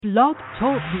Blog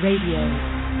Talk Radio.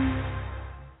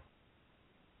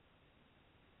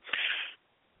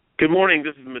 Good morning,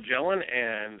 this is Magellan,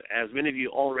 and as many of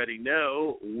you already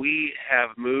know, we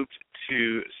have moved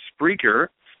to Spreaker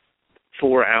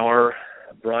for our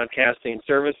broadcasting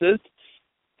services.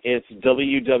 It's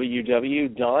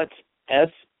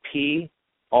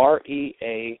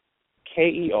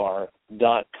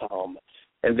www.spreaker.com,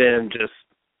 and then just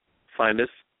find us,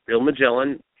 Real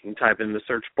Magellan. You can type in the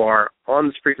search bar on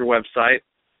the Spreaker website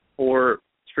or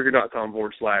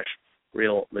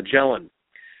Spreaker.com/Real Magellan.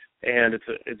 And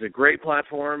it's a great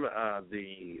platform.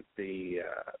 The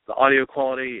audio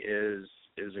quality is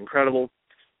incredible,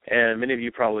 and many of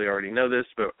you probably already know this,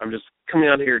 but I'm just coming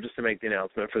out here just to make the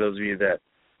announcement for those of you that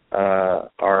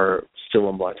are still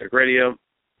on Blog Talk Radio.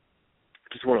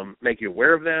 Just want to make you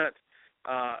aware of that.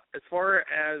 As far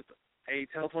as a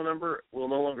telephone number, we'll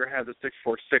no longer have the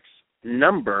 646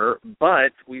 number,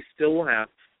 but we still will have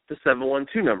the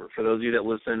 712 number for those of you that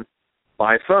listen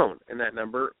by phone, and that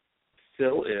number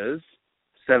still is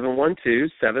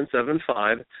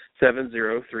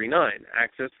 712-775-7039,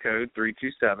 access code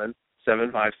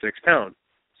 327-756#.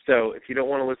 So if you don't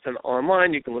want to listen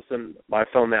online, you can listen by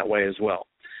phone that way as well.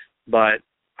 But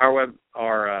our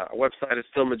website is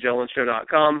still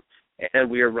MagellanShow.com,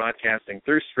 and we are broadcasting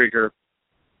through Spreaker,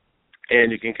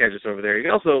 and you can catch us over there. You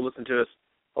can also listen to us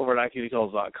over at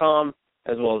IQDcalls.com,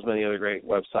 as well as many other great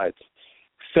websites.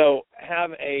 So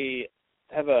have a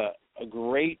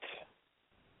great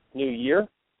new year,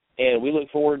 and we look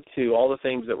forward to all the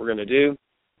things that we're going to do.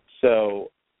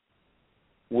 So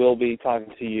we'll be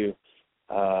talking to you.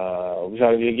 We'll be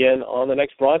talking to you again on the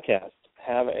next broadcast.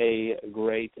 Have a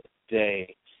great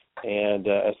day and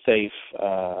a safe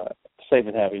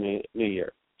and happy new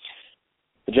year.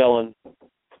 Magellan,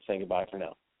 saying goodbye for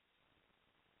now.